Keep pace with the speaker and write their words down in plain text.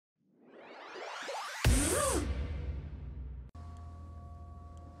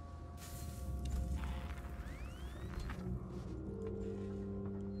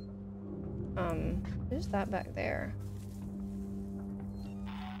Who's that back there?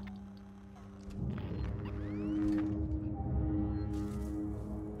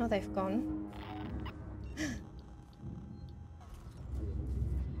 Oh, they've gone.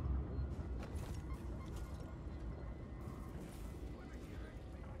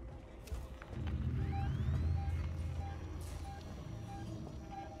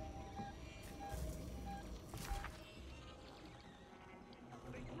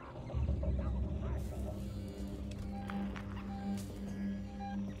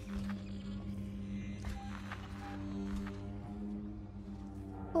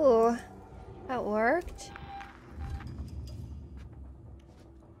 Oh, that worked.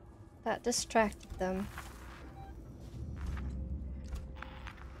 That distracted them.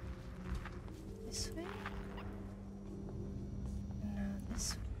 This way? No,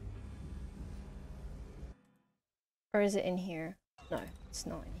 this way. Or is it in here? No, it's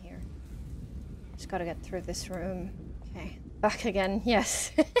not in here. Just gotta get through this room. Okay, back again,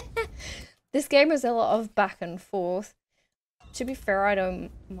 yes. This game is a lot of back and forth. To be fair, I don't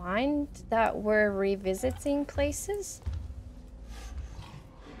mind that we're revisiting places.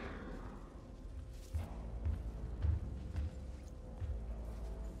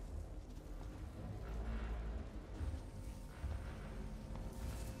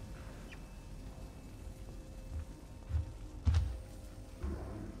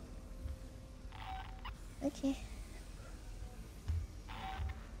 Okay.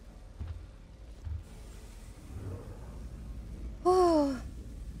 Oh,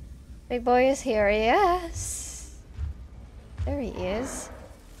 big boy is here, yes. There he is.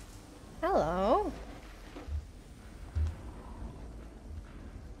 Hello.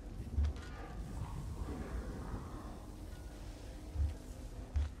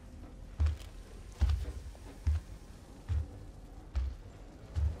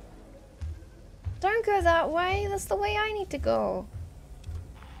 Don't go that way. That's the way I need to go.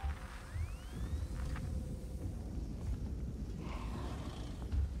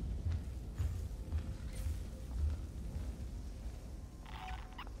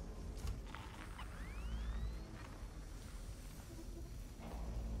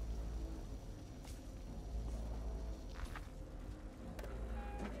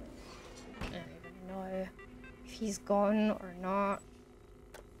 I don't even know if he's gone or not.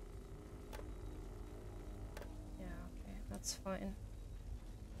 That's fine.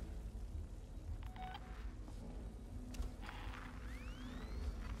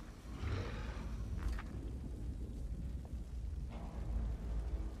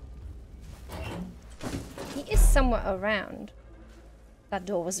 He is somewhat around. That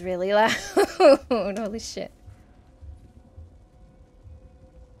door was really loud. Holy shit.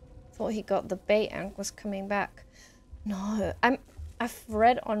 Thought he got the bait and was coming back. No, I've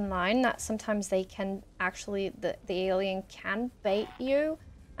read online that sometimes they can actually, the alien can bait you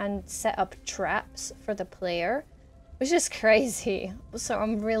and set up traps for the player, which is crazy. So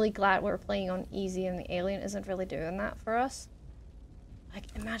I'm really glad we're playing on easy and the alien isn't really doing that for us. Like,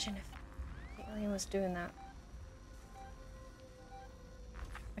 imagine if the alien was doing that.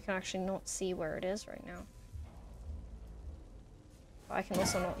 I can actually not see where it is right now. But I can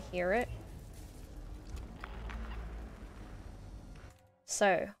also not hear it.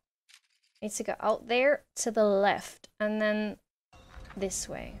 So, need to go out there to the left and then this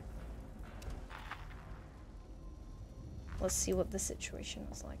way. Let's see what the situation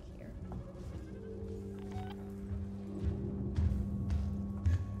was like here.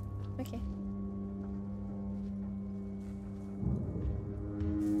 Okay.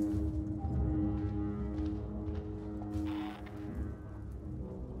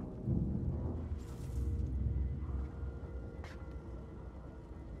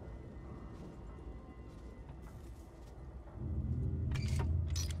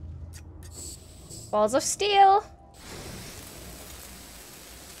 Balls of steel!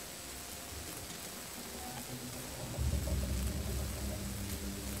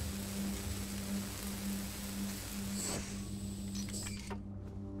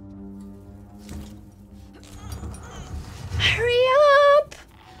 Hurry up!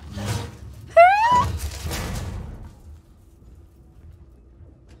 Hurry up!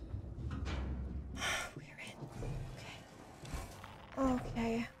 We're in.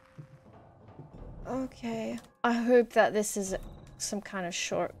 Okay. Okay. I hope that this is some kind of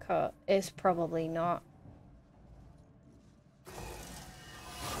shortcut. It's probably not.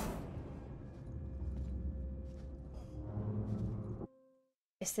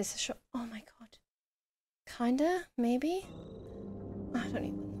 Is this a short? Oh my god. Kinda? Maybe? I don't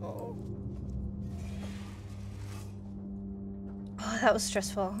even know. Oh, that was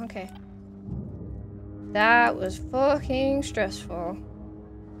stressful. Okay. That was fucking stressful.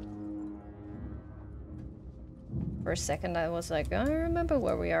 For a second I was like, I remember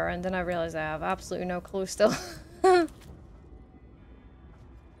where we are, and then I realized I have absolutely no clue still.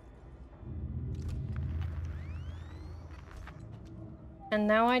 And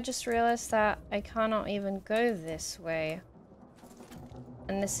now I just realized that I cannot even go this way.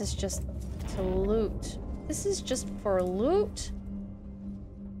 And this is just to loot. This is just for loot?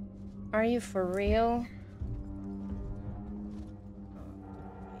 Are you for real?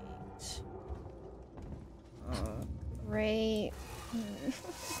 Oh, great.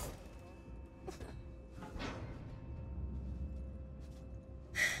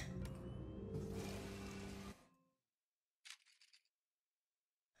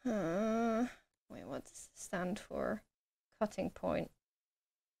 Wait, what does this stand for? Cutting point.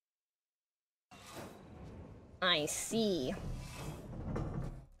 I see.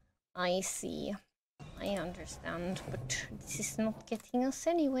 I see. I understand, but this is not getting us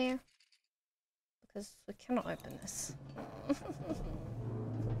anywhere. Because we cannot open this.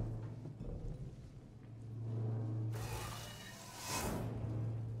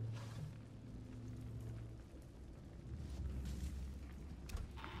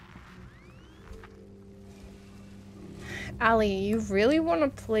 Ali, you really want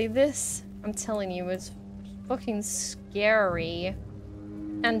to play this? I'm telling you, it's fucking scary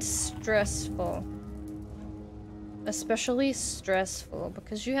and stressful. Especially stressful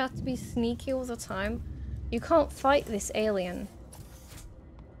because you have to be sneaky all the time. You can't fight this alien.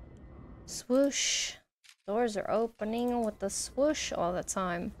 Swoosh. Doors are opening with the swoosh all the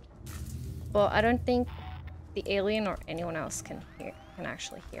time. But I don't think the alien or anyone else can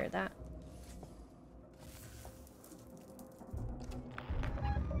actually hear that.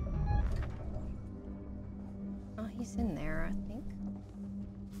 Oh, he's in there, I think.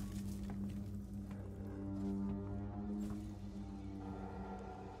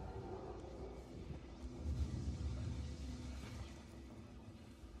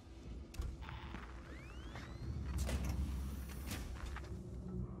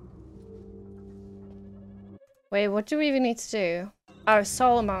 Wait, what do we even need to do? Oh,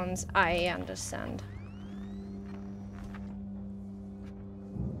 Solomon's. I understand.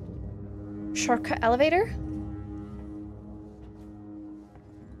 Shortcut elevator?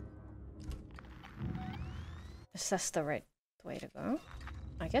 Is this the right way to go?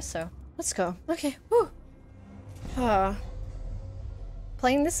 I guess so. Let's go. Okay. Woo.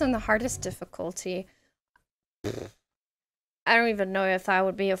 Playing this on the hardest difficulty. I don't even know if that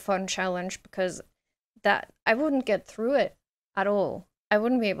would be a fun challenge because that I wouldn't get through it at all. I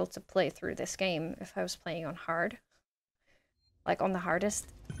wouldn't be able to play through this game if I was playing on hard. Like on the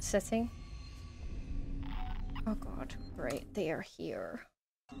hardest setting. Oh god, great, they are here.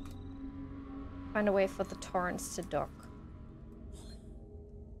 Find a way for the torrents to dock.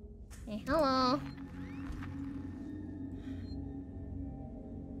 Hey, hello.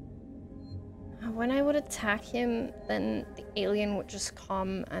 When I would attack him, then the alien would just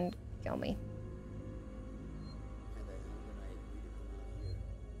come and kill me.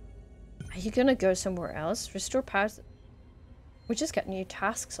 Are you gonna go somewhere else? Restore powers? We just get new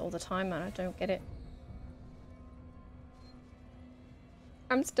tasks all the time and I don't get it.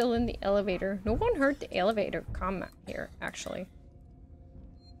 I'm still in the elevator. No one heard the elevator come here, actually.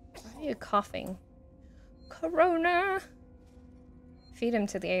 Why are you coughing? Corona! Feed him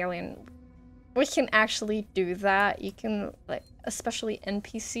to the alien. We can actually do that. You can, like, especially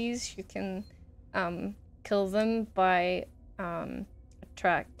NPCs, you can kill them by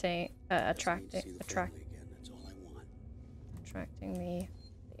attracting the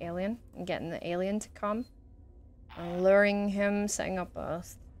alien and getting the alien to come and luring him, setting up a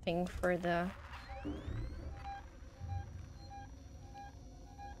thing for the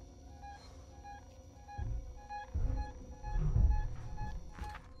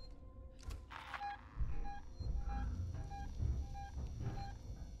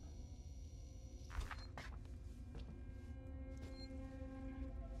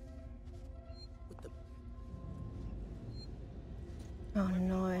oh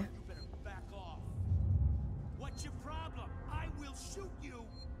no. You better back off. What's your problem? I will shoot you.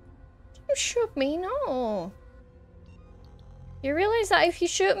 You shoot me? No. You realize that if you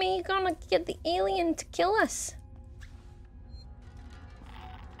shoot me, you're gonna get the alien to kill us.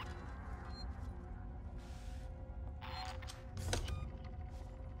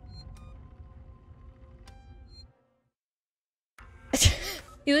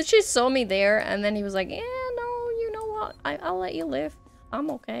 He literally saw me there and then he was like, yeah, no, you know what? I'll let you live. I'm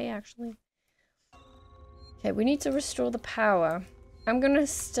okay, actually. Okay, we need to restore the power. I'm gonna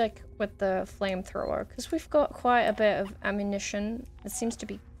stick with the flamethrower, because we've got quite a bit of ammunition. It seems to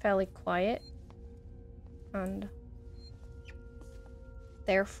be fairly quiet, and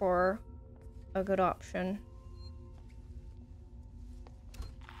therefore a good option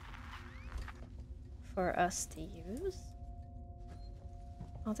for us to use.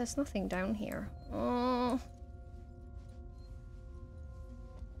 Oh, there's nothing down here. Oh,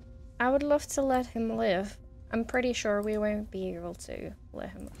 I would love to let him live. I'm pretty sure we won't be able to let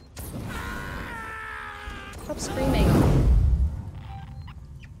him live. Stop screaming.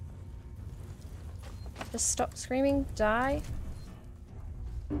 Just stop screaming. Die.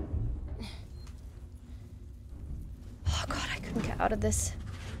 Oh god, I couldn't get out of this.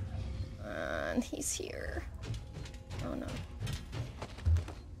 And he's here. Oh no.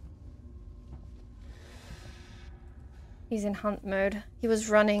 He's in hunt mode. He was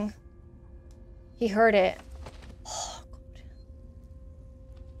running. He heard it. Oh god.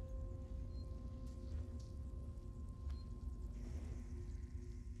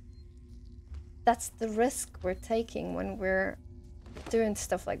 That's the risk we're taking when we're doing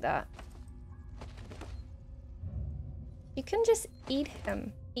stuff like that. You can just eat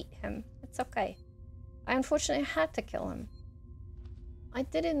him. Eat him. It's okay. I unfortunately had to kill him. I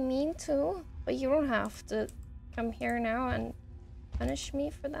didn't mean to, but you don't have to come here now and punish me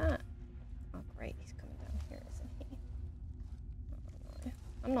for that. Oh great, he's coming down here, isn't he? Oh, no.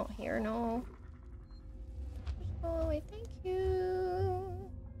 I'm not here, no. Just go away, thank you.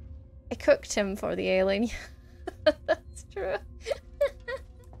 I cooked him for the alien. That's true.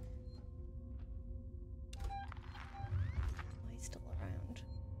 He's still around.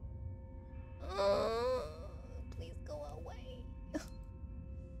 Oh, please go away.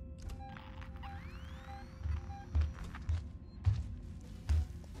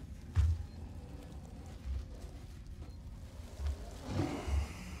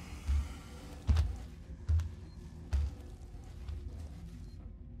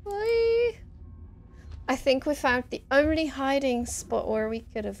 I think we found the only hiding spot where we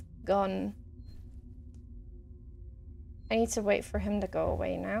could have gone. I need to wait for him to go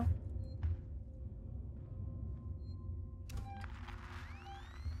away now.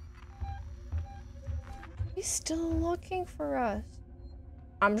 He's still looking for us.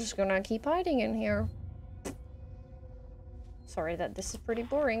 I'm just gonna keep hiding in here. Sorry that this is pretty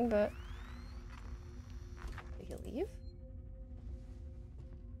boring, but... Did he leave?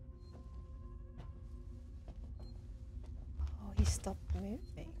 Oh, he stopped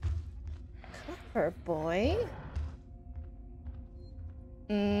moving. Clever boy.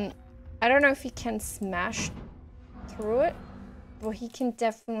 I don't know if he can smash through it, but he can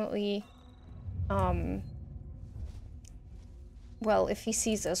definitely... Well, if he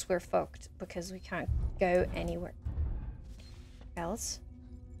sees us, we're fucked because we can't go anywhere else,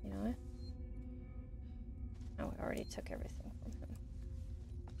 you know? Oh, we already took everything from him.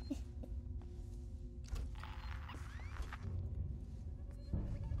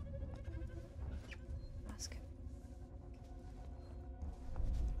 Ask him.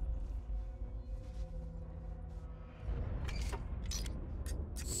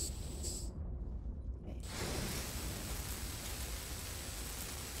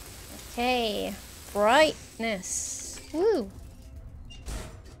 Okay, brightness. Woo.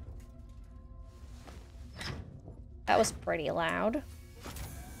 That was pretty loud.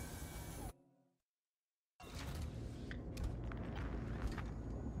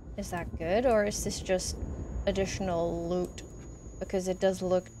 Is that good, or is this just additional loot? Because it does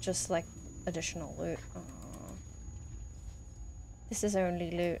look just like additional loot. Aww. This is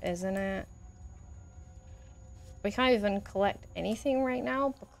only loot, isn't it? We can't even collect anything right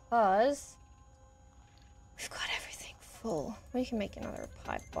now because we've got everything full. We can make another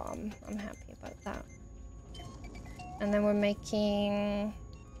pipe bomb. I'm happy about that. And then we're making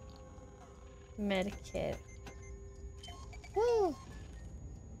medkit. Woo!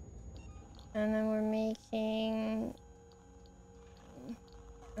 And then we're making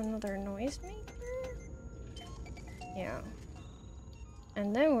another noisemaker. Yeah.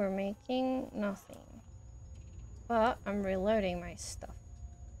 And then we're making nothing. But I'm reloading my stuff.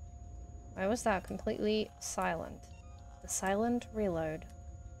 Why was that completely silent? The silent reload.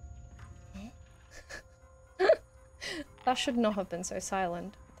 That should not have been so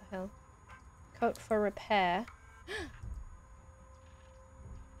silent. What the hell? Code for repair.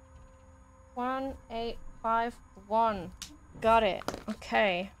 1851. Got it.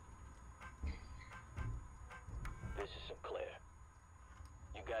 Okay. This is Sinclair.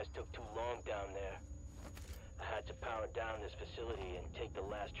 You guys took too long down there. I had to power down this facility and take the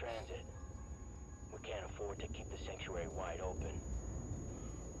last transit. We can't afford to keep the sanctuary wide open.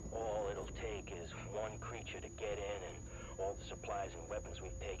 All it'll take is one creature to get in, and all the supplies and weapons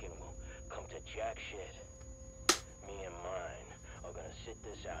we've taken will come to jack shit. Me and mine are gonna sit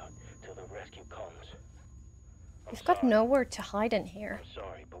this out till the rescue comes. We've got nowhere to hide in here. I'm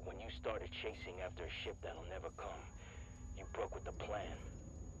sorry, but when you started chasing after a ship that'll never come, you broke with the plan.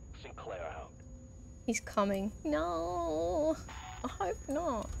 Sinclair out. He's coming. No, I hope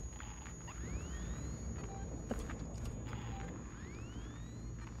not.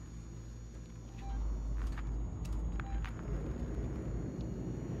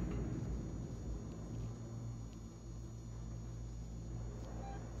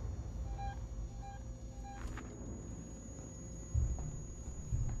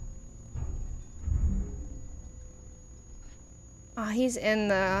 Ah, he's in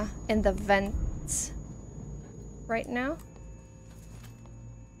the vents right now.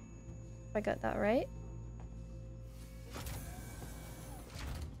 If I got that right.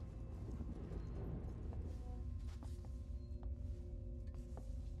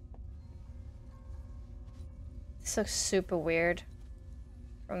 This looks super weird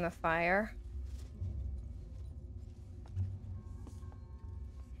from the fire.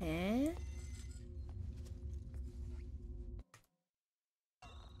 Eh?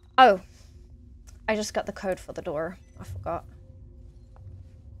 Oh, I just got the code for the door. I forgot.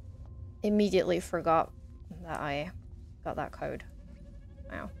 Immediately forgot that I got that code.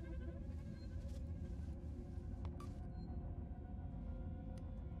 Wow.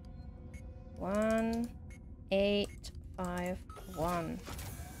 One, 8, 5, 1.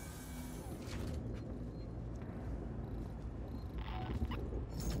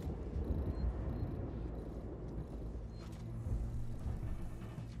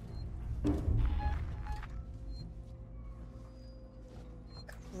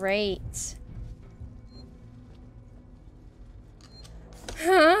 Great.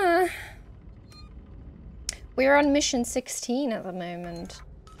 Huh. We're on mission 16 at the moment.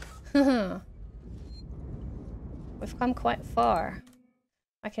 We've come quite far.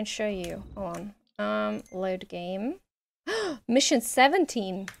 I can show you. Hold on. Load game. Mission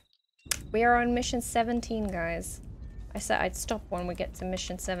 17. We are on mission 17, guys. I said I'd stop when we get to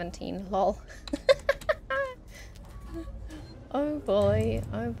mission 17. Lol. Oh boy,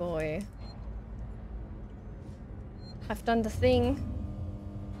 oh boy. I've done the thing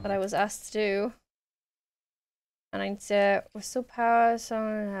that I was asked to do. And I need to restore power, so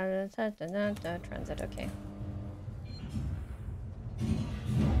transit, okay.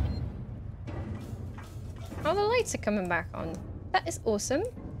 Oh, the lights are coming back on. That is awesome.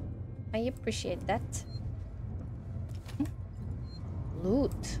 I appreciate that.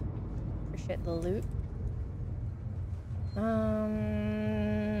 Loot. Appreciate the loot.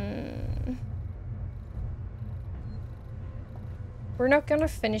 We're not gonna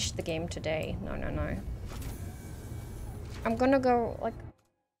finish the game today. No, no, no. I'm gonna go, like,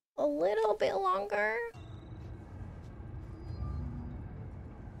 a little bit longer.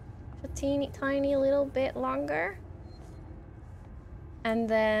 A teeny tiny little bit longer. And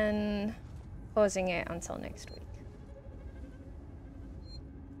then pausing it until next week.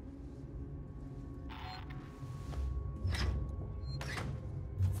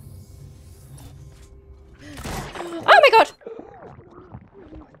 Oh my god!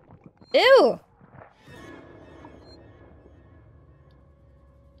 Ew!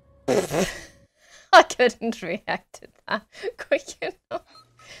 I couldn't react to that quick enough.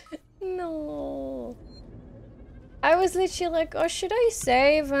 No. I was literally like, oh, should I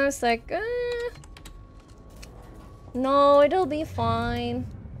save? And I was like, no, it'll be fine.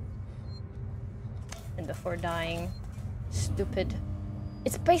 And before dying. Stupid.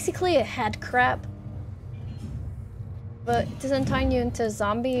 It's basically a head crab. But it doesn't turn you into a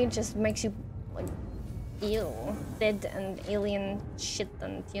zombie, it just makes you, like, ew. Dead and alien shit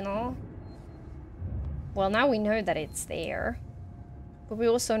and, you know? Well, now we know that it's there. But we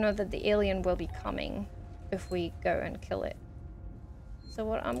also know that the alien will be coming if we go and kill it. So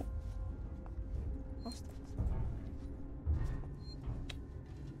what I'm...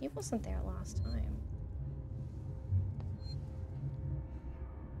 He wasn't there last time.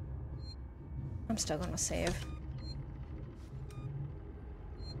 I'm still gonna save.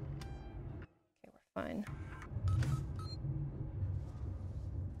 Okay, we're fine.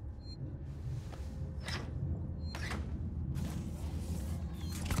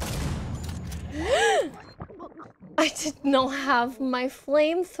 I did not have my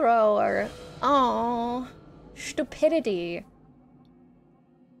flamethrower. Oh, stupidity.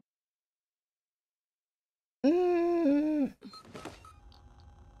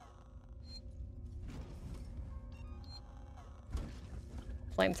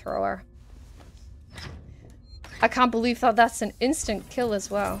 flamethrower. I can't believe that that's an instant kill as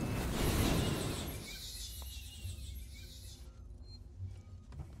well.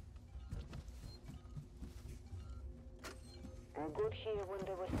 I got here when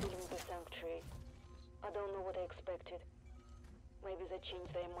they were stealing the sanctuary. I don't know what I expected. Maybe they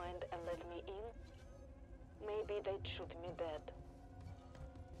changed their mind and let me in? Maybe they'd shoot me dead.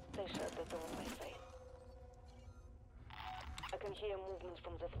 They shut the door in my face. I can hear movements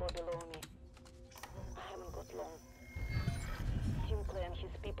from the floor below me. I haven't got long. Sinclair and his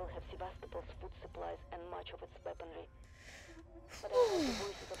people have Sevastopol's food supplies and much of its weaponry. But I heard the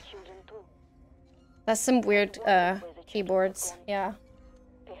voices of children too. That's some weird keyboards, yeah.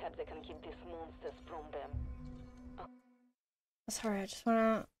 Perhaps I can keep these monsters from them. Sorry, I just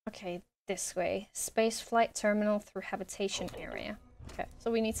wanna... Okay, this way. Space flight terminal through habitation area. Okay,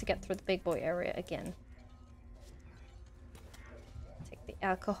 so we need to get through the big boy area again. Take the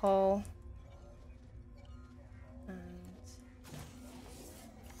alcohol. And...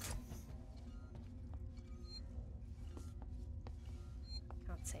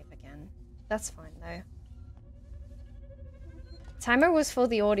 Can't save again. That's fine though. Timer was for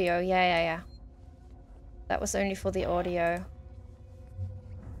the audio. Yeah. That was only for the audio.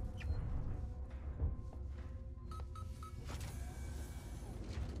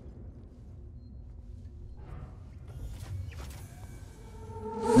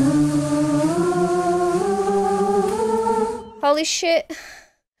 Holy shit.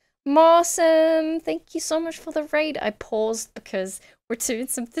 Awesome. Thank you so much for the raid. I paused because we're doing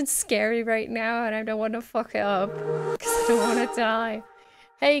something scary right now and I don't want to fuck it up because I don't want to die.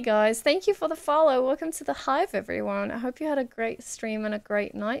 Hey guys, thank you for the follow. Welcome to the Hive, everyone. I hope you had a great stream and a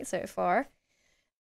great night so far.